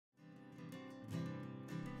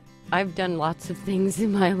I've done lots of things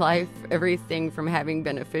in my life, everything from having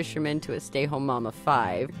been a fisherman to a stay-home mom of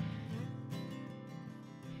 5.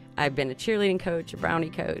 I've been a cheerleading coach, a brownie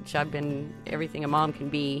coach. I've been everything a mom can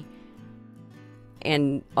be.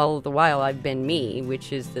 And all the while I've been me,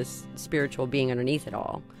 which is this spiritual being underneath it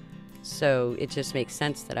all. So it just makes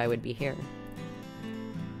sense that I would be here.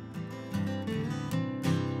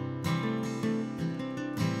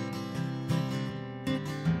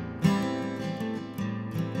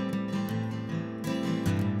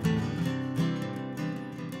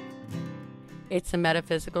 It's a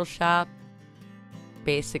metaphysical shop,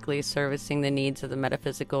 basically servicing the needs of the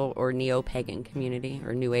metaphysical or neo-pagan community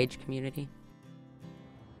or New Age community.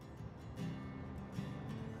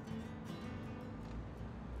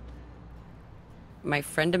 My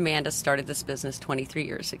friend Amanda started this business 23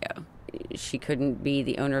 years ago. She couldn't be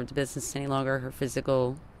the owner of the business any longer, her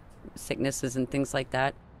physical sicknesses and things like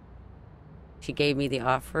that. She gave me the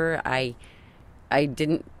offer. I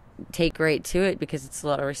didn't take right to it because it's a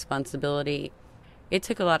lot of responsibility. It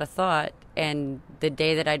took a lot of thought, and the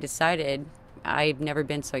day that I decided, I've never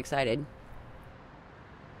been so excited.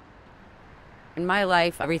 In my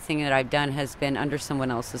life, everything that I've done has been under someone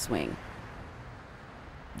else's wing.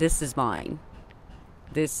 This is mine.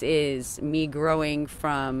 This is me growing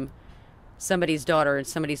from somebody's daughter and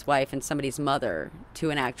somebody's wife and somebody's mother to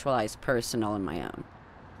an actualized person all on my own.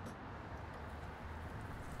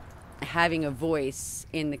 Having a voice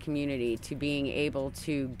in the community, to being able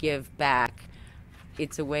to give back,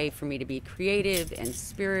 it's a way for me to be creative and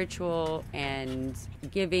spiritual and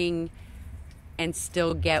giving and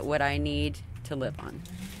still get what I need to live on.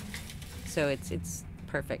 So it's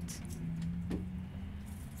perfect.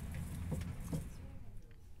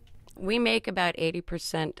 We make about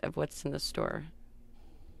 80% of what's in the store.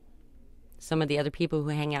 Some of the other people who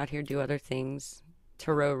hang out here do other things,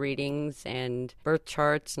 tarot readings and birth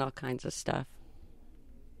charts and all kinds of stuff.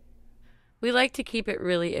 We like to keep it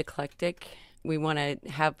really eclectic. We want to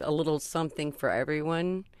have a little something for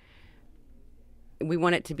everyone. We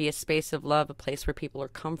want it to be a space of love, a place where people are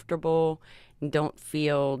comfortable and don't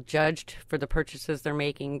feel judged for the purchases they're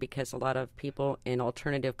making, because a lot of people in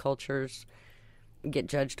alternative cultures get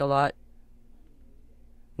judged a lot.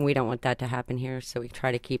 We don't want that to happen here, so we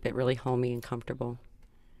try to keep it really homey and comfortable.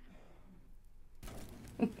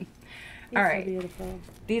 All right. So beautiful.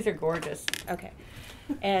 These are gorgeous. Okay.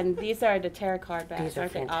 And these are the tarot card bags. These are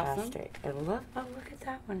Aren't fantastic. They awesome? Look at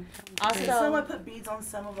that one. Also, someone put beads on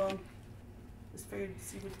some of them. It's fair to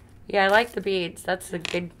see what. Yeah, I like the beads. That's a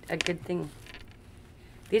good thing.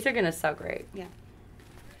 These are gonna sell great. Yeah.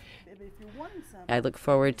 I look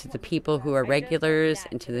forward to the people who are regulars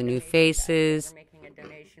and to the new faces. We're making a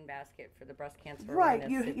donation basket for the breast cancer. Right.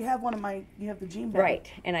 You have one of my. You have the jean bag.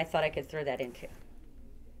 Right, and I thought I could throw that in too.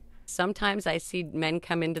 Sometimes I see men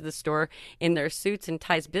come into the store in their suits and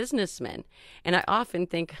ties, businessmen. And I often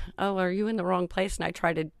think, oh, are you in the wrong place? And I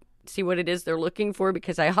try to see what it is they're looking for,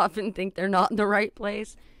 because I often think they're not in the right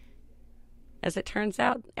place. As it turns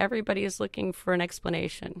out, everybody is looking for an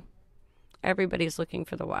explanation. Everybody's looking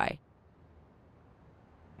for the why.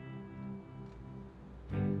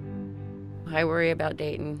 I worry about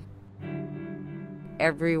Dayton.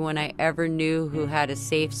 Everyone I ever knew who had a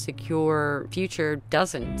safe, secure future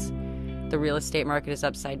doesn't. The real estate market is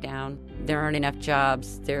upside down. There aren't enough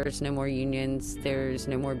jobs. There's no more unions. There's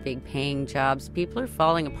no more big paying jobs. People are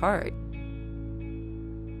falling apart.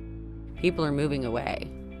 People are moving away.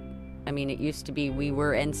 I mean, it used to be we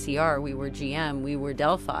were NCR, we were GM, we were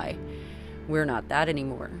Delphi. We're not that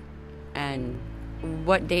anymore. And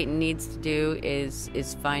what Dayton needs to do is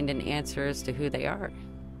find an answer as to who they are.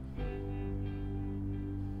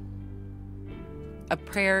 A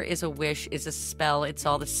prayer is a wish, is a spell. It's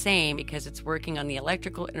all the same, because it's working on the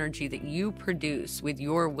electrical energy that you produce with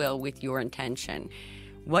your will, with your intention.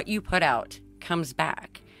 What you put out comes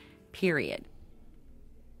back, period.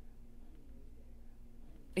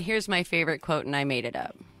 Here's my favorite quote, and I made it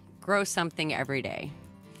up. Grow something every day.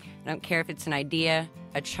 I don't care if it's an idea,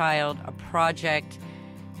 a child, a project,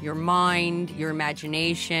 your mind, your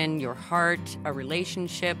imagination, your heart, a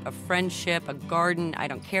relationship, a friendship, a garden. I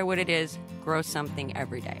don't care what it is. Grow something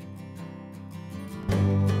every day.